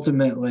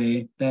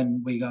ultimately,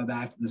 then we go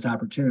back to this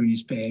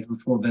opportunities page,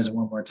 which we'll visit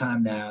one more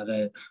time now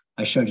that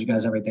I showed you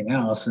guys everything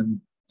else. And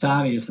it's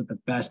obvious that the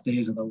best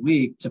days of the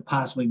week to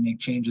possibly make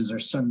changes are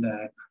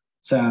Sunday.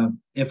 So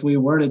if we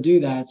were to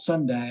do that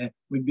Sunday,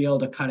 we'd be able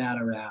to cut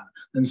out a route.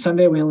 And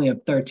Sunday, we only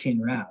have 13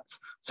 routes.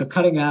 So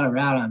cutting out a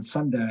route on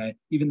Sunday,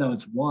 even though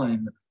it's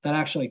one, that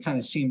actually kind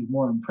of seems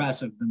more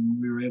impressive than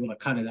when we were able to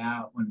cut it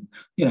out when,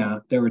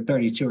 there were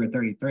 32 or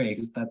 33,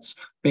 because that's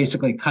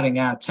basically cutting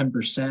out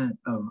 10%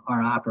 of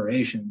our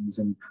operations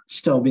and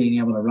still being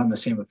able to run the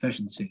same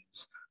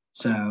efficiencies.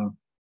 So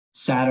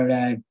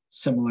Saturday,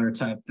 similar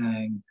type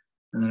thing.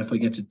 And then if we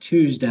get to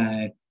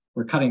Tuesday,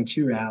 we're cutting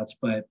 2 routes,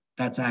 but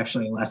that's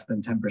actually less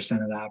than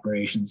 10% of the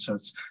operation. So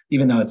it's,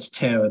 even though it's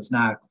 2, it's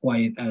not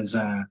quite as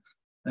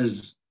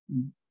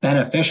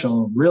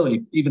beneficial,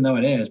 really, even though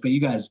it is, but you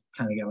guys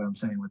kind of get what I'm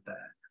saying with that.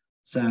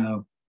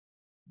 So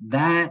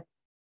that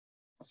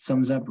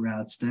sums up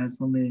route stats.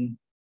 Let me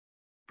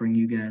bring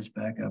you guys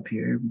back up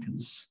here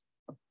because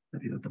I'll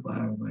be at the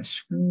bottom of my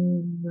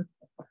screen.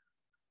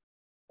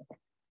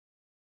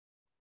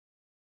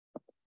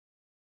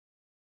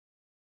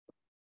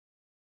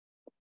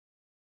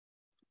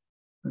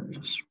 Let me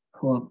just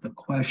pull up the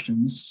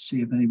questions,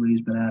 see if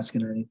anybody's been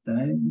asking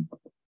anything.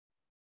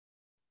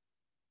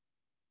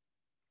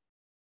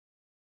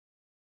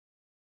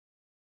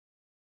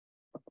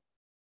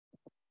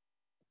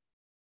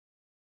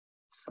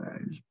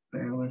 Sorry, just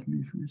bear with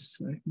me for a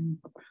second.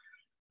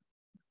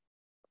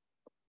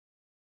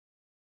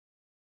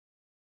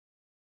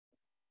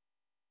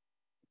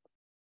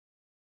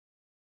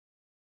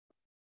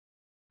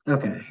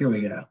 Okay, here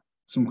we go.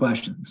 Some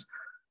questions.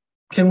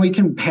 Can we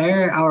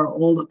compare our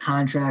old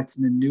contract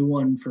to the new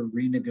one for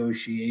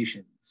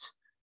renegotiations?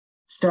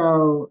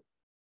 So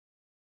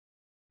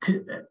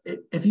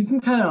if you can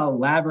kind of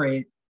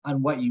elaborate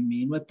on what you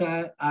mean with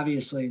that,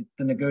 obviously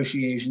the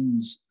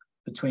negotiations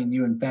between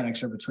you and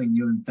FedEx or between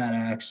you and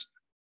FedEx,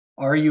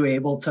 are you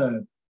able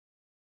to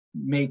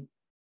make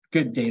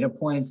good data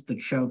points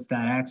that show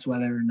FedEx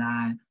whether or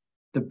not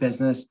the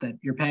business that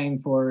you're paying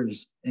for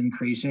is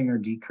increasing or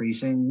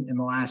decreasing in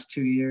the last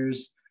 2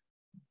 years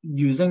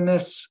using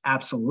this?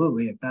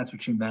 Absolutely, if that's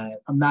what you meant.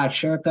 I'm not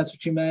sure if that's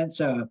what you meant.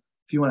 So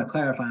if you want to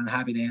clarify, I'm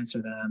happy to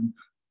answer them.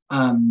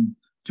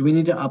 Do we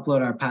need to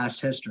upload our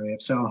past history?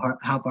 If so,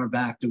 how far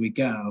back do we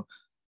go?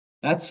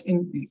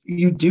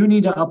 You do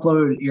need to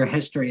upload your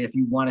history if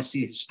you want to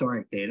see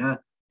historic data.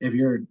 If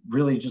you're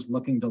really just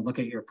looking to look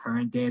at your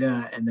current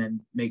data and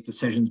then make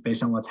decisions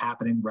based on what's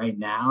happening right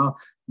now,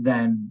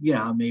 then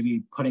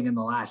maybe putting in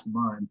the last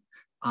month.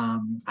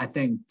 I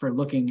think for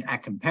looking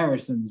at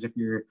comparisons, if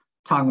you're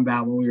talking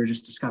about what we were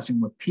just discussing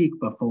with Peak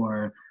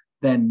before,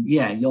 then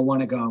yeah, you'll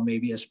want to go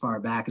maybe as far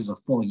back as a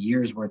full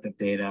year's worth of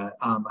data.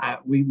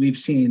 We've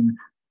seen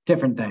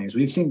different things.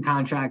 We've seen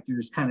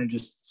contractors kind of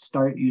just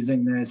start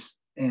using this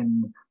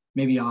in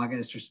maybe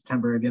August or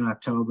September, again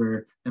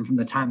October, and from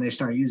the time they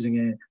start using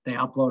it, they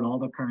upload all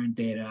the current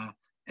data,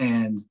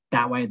 and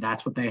that way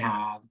that's what they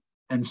have.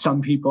 And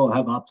some people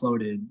have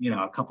uploaded,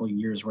 a couple of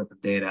years worth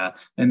of data,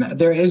 and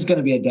there is going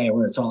to be a day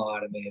where it's all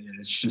automated.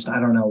 It's just, I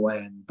don't know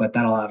when, but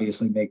that'll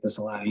obviously make this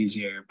a lot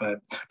easier. But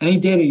any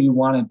data you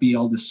want to be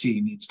able to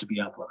see needs to be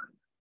uploaded.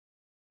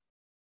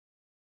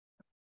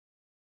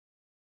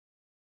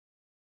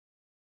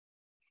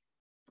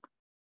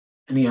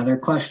 Any other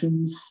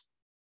questions?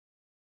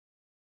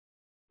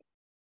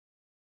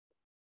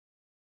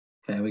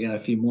 Okay, we got a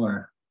few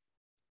more.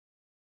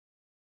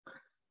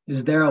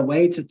 Is there a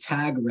way to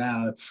tag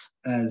routes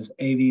as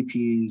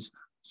AVPs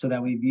so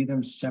that we view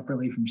them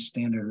separately from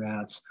standard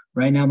routes?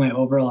 Right now, my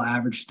overall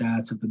average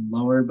stats have been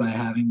lowered by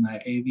having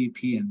my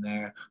AVP in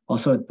there.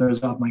 Also, it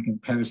throws off my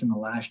comparison to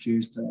last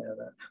year's.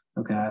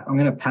 Okay, I'm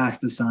going to pass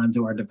this on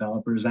to our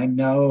developers. I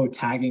know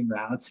tagging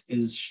routes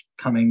is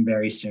coming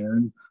very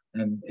soon,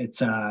 and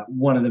it's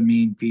one of the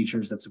main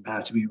features that's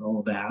about to be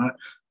rolled out.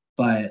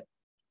 But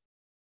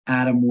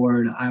Adam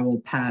Ward, I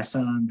will pass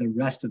on the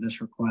rest of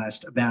this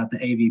request about the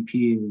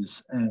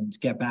AVPs and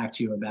get back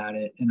to you about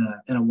it in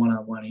a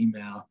one-on-one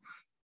email.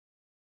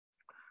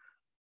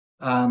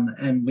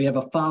 And we have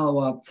a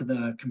follow-up to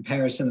the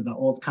comparison of the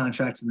old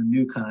contract to the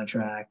new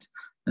contract,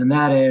 and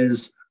that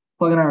is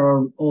plugging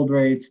our old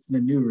rates to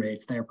the new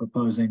rates they're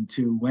proposing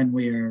to when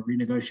we are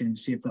renegotiating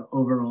to see if the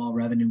overall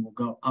revenue will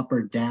go up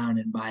or down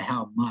and by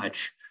how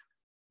much.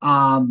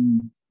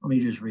 Let me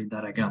just read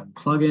that again.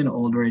 Plug in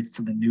old rates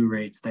to the new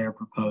rates they are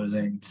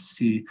proposing to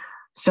see.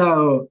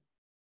 So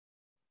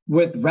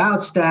with route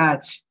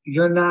stats,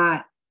 you're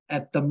not,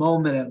 at the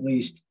moment at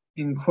least,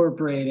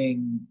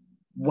 incorporating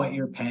what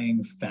you're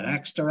paying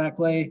FedEx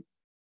directly.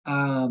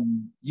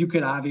 You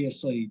could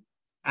obviously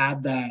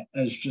add that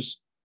as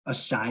just a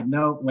side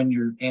note when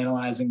you're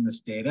analyzing this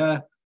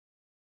data.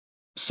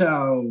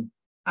 So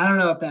I don't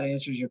know if that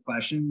answers your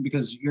question,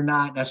 because you're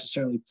not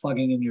necessarily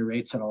plugging in your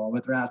rates at all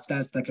with route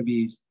stats. That could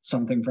be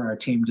something for our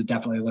team to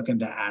definitely look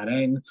into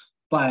adding.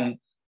 But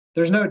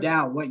there's no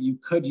doubt what you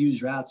could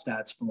use route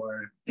stats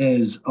for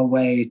is a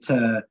way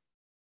to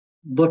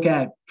look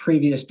at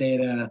previous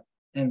data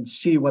and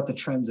see what the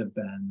trends have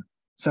been.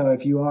 So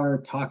if you are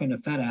talking to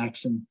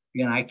FedEx, and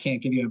again, I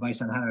can't give you advice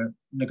on how to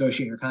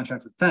negotiate your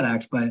contract with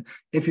FedEx, but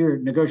if you're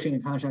negotiating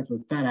a contract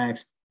with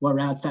FedEx, what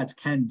route stats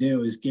can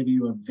do is give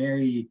you a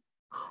very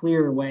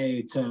clear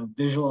way to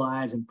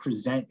visualize and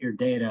present your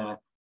data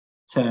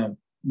to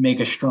make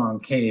a strong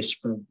case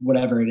for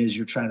whatever it is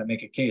you're trying to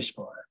make a case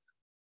for.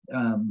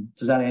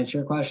 Does that answer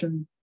your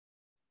question?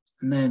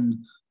 And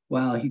then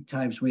while he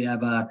types, if we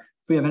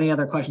have any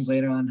other questions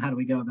later on, how do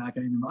we go about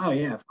getting them? Oh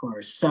yeah, of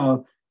course.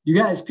 So you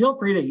guys feel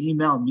free to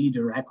email me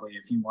directly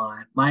if you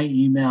want. My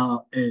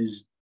email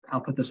is,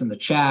 I'll put this in the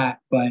chat,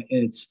 but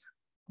it's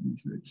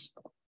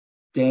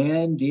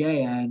Dan,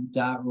 D-A-N,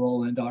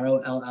 Roland,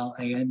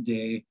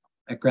 ROLLAND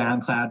at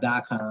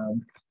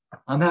groundcloud.com.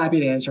 I'm happy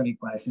to answer any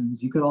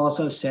questions. You could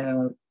also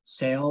send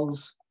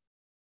sales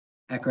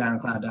at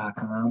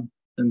groundcloud.com,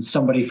 and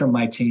somebody from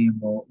my team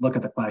will look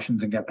at the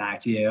questions and get back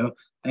to you.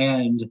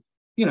 And,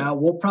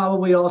 we'll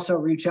probably also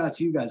reach out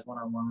to you guys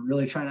one-on-one. We're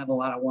really trying to have a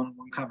lot of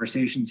one-on-one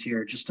conversations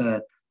here just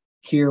to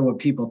hear what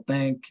people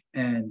think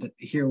and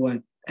hear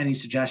what any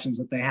suggestions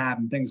that they have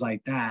and things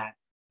like that.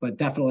 But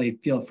definitely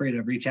feel free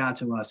to reach out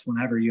to us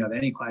whenever you have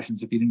any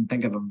questions if you didn't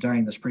think of them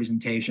during this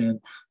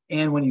presentation.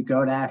 And when you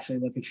go to actually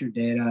look at your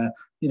data,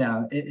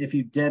 if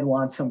you did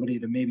want somebody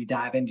to maybe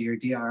dive into your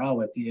DRO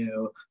with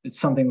you, it's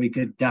something we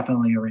could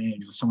definitely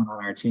arrange with someone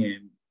on our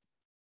team.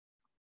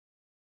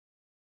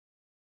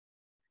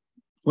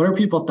 What are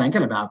people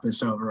thinking about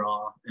this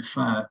overall? If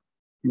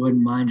you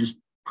wouldn't mind just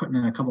putting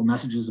in a couple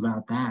messages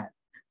about that.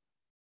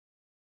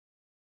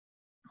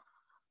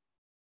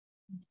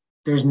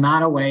 There's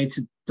not a way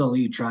to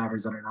delete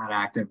drivers that are not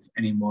active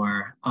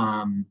anymore.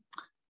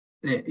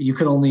 You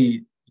could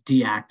only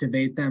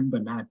deactivate them,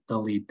 but not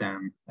delete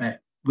them.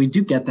 We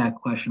do get that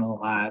question a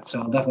lot, so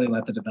I'll definitely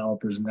let the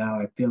developers know.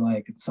 I feel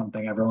like it's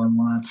something everyone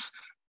wants,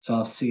 so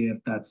I'll see if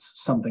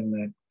that's something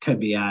that could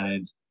be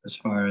added as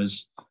far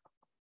as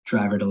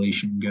driver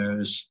deletion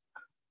goes.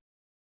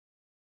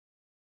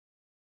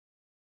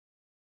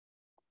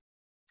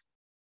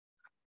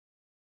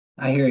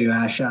 I hear you,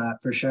 Asha,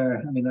 for sure.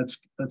 I mean,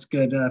 that's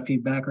good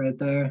feedback right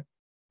there.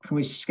 Can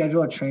we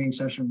schedule a training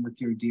session with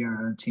your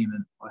DRO team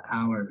in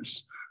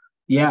hours?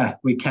 Yeah,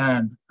 we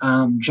can.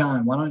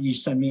 John, why don't you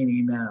send me an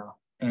email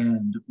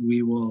and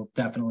we will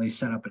definitely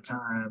set up a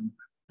time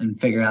and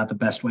figure out the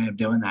best way of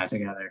doing that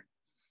together.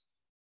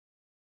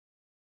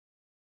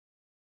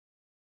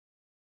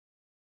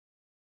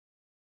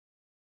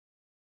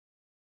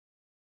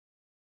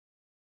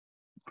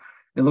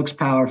 It looks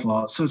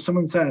powerful. So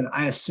someone said,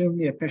 I assume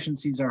the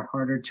efficiencies are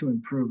harder to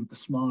improve with the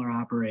smaller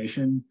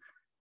operation.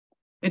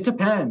 It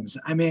depends.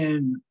 I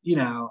mean,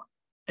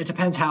 it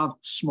depends how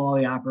small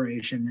the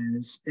operation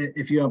is.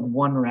 If you have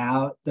one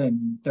route,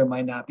 then there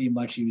might not be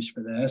much use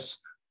for this.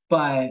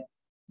 But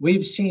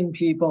we've seen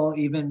people,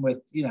 even with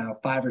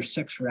 5 or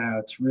 6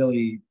 routes,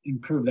 really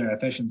improve their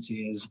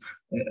efficiencies.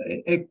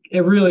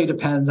 It really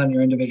depends on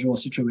your individual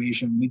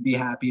situation. We'd be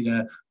happy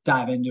to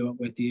dive into it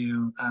with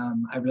you.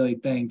 I really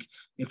think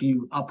if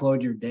you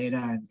upload your data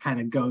and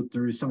kind of go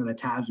through some of the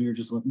tabs we were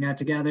just looking at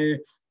together,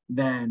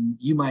 then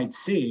you might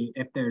see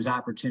if there's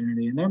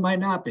opportunity, and there might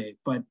not be,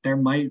 but there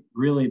might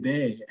really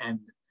be. And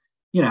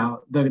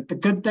the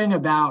good thing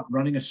about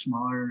running a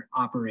smaller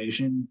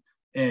operation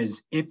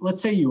is, if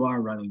let's say you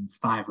are running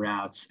 5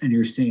 routes and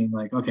you're seeing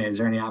like, okay, is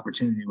there any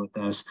opportunity with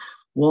this?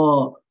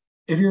 Well,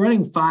 if you're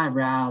running 5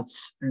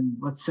 routes and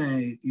let's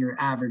say your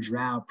average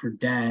route per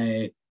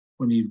day,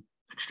 when you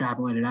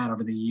extrapolate it out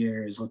over the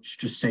years, let's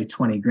just say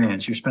 20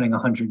 grand. So you're spending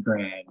 100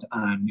 grand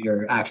on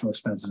your actual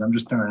expenses. I'm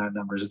just throwing out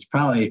numbers. It's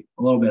probably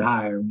a little bit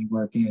higher when you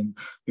work in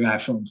your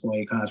actual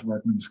employee cost,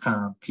 workman's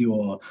comp,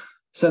 fuel.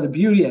 So the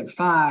beauty at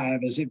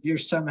 5 is if you're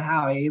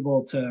somehow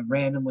able to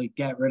randomly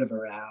get rid of a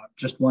route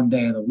just one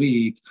day of the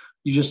week,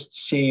 you just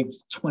saved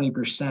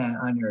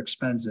 20% on your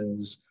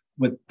expenses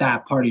with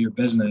that part of your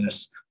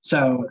business.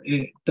 So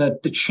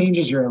the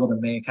changes you're able to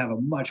make have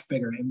a much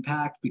bigger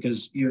impact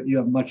because you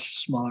have much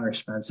smaller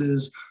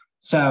expenses.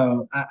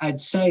 So I'd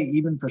say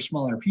even for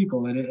smaller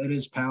people, it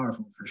is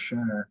powerful for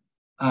sure.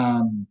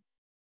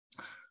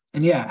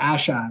 And yeah,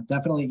 Asha,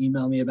 definitely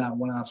email me about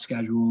one-off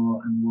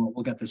schedule, and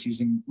we'll get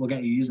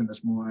you using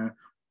this more.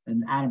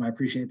 And Adam, I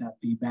appreciate that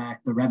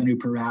feedback. The revenue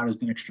per route has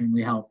been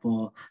extremely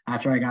helpful.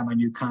 After I got my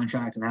new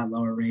contract and had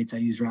lower rates, I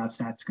used route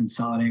stats to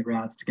consolidate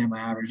routes to get my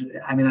average.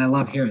 I mean, I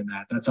love hearing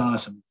that. That's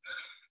awesome.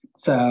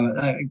 So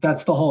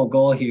that's the whole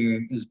goal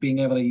here, is being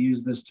able to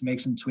use this to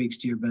make some tweaks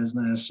to your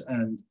business.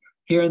 And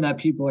hearing that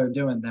people are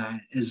doing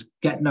that is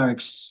getting our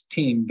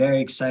team very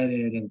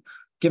excited and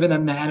giving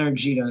them the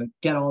energy to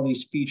get all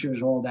these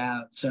features rolled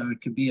out so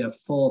it could be a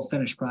full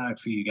finished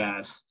product for you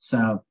guys.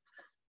 So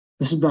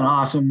this has been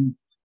awesome.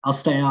 I'll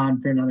stay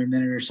on for another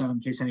minute or so in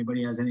case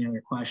anybody has any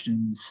other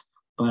questions.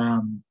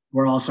 But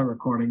we're also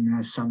recording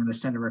this, so I'm going to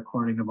send a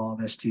recording of all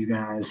this to you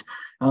guys.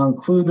 I'll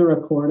include the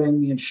recording,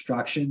 the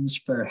instructions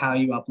for how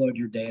you upload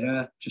your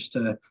data, just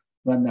to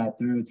run that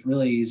through. It's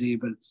really easy,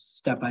 but it's a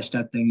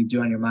step-by-step thing you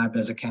do on your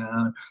MyBiz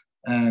account.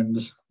 And,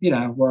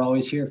 we're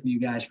always here for you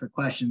guys for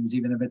questions,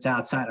 even if it's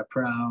outside of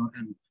Pro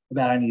and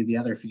about any of the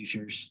other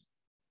features.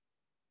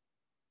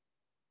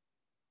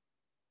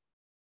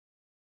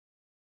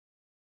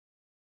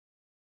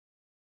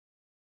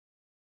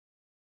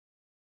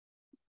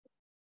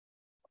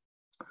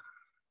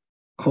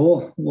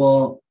 Cool.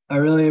 Well, I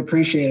really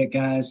appreciate it,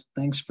 guys.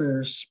 Thanks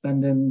for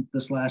spending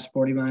this last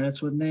 40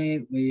 minutes with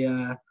me. We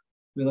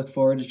look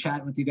forward to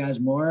chatting with you guys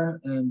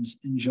more and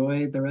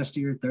enjoy the rest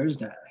of your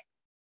Thursday.